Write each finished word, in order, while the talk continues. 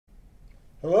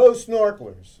Hello,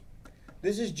 snorkelers.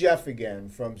 This is Jeff again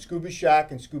from Scuba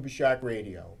Shack and Scuba Shack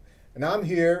Radio, and I'm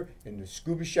here in the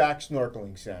Scuba Shack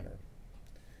Snorkeling Center.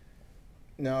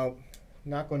 No,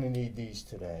 not going to need these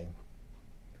today.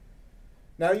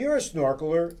 Now, you're a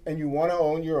snorkeler and you want to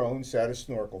own your own set of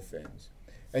snorkel fins,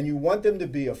 and you want them to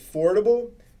be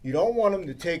affordable. You don't want them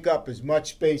to take up as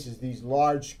much space as these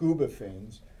large scuba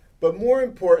fins, but more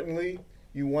importantly,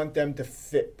 you want them to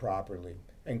fit properly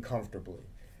and comfortably,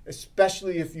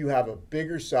 especially if you have a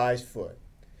bigger size foot.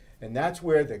 And that's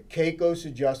where the Caicos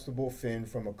adjustable fin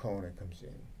from Akona comes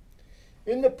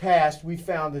in. In the past, we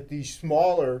found that these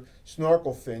smaller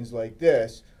snorkel fins like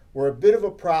this were a bit of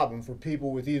a problem for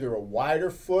people with either a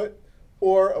wider foot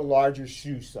or a larger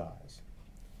shoe size.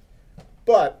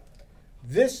 But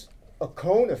this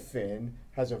Akona fin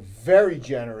has a very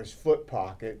generous foot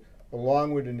pocket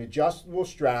along with an adjustable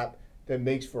strap that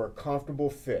makes for a comfortable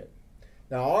fit.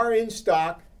 Now, our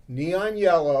in-stock neon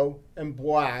yellow and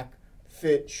black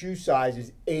fit shoe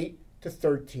sizes 8 to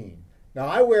 13. Now,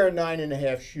 I wear a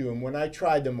 9.5 shoe, and when I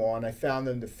tried them on, I found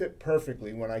them to fit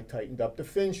perfectly when I tightened up the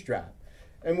fin strap.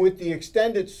 And with the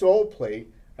extended sole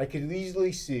plate, I could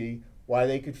easily see why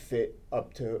they could fit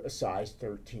up to a size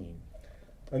 13.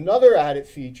 Another added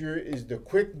feature is the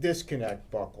quick disconnect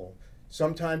buckle.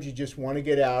 Sometimes you just want to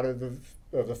get out of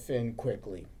the fin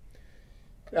quickly.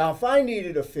 Now, if I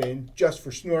needed a fin just for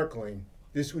snorkeling,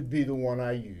 this would be the one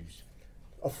I use.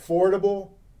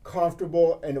 Affordable,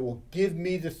 comfortable, and it will give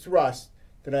me the thrust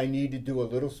that I need to do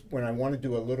when I want to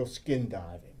do a little skin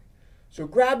diving. So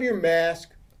grab your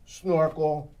mask,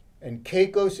 snorkel, and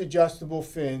Caicos adjustable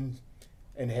fins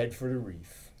and head for the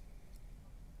reef.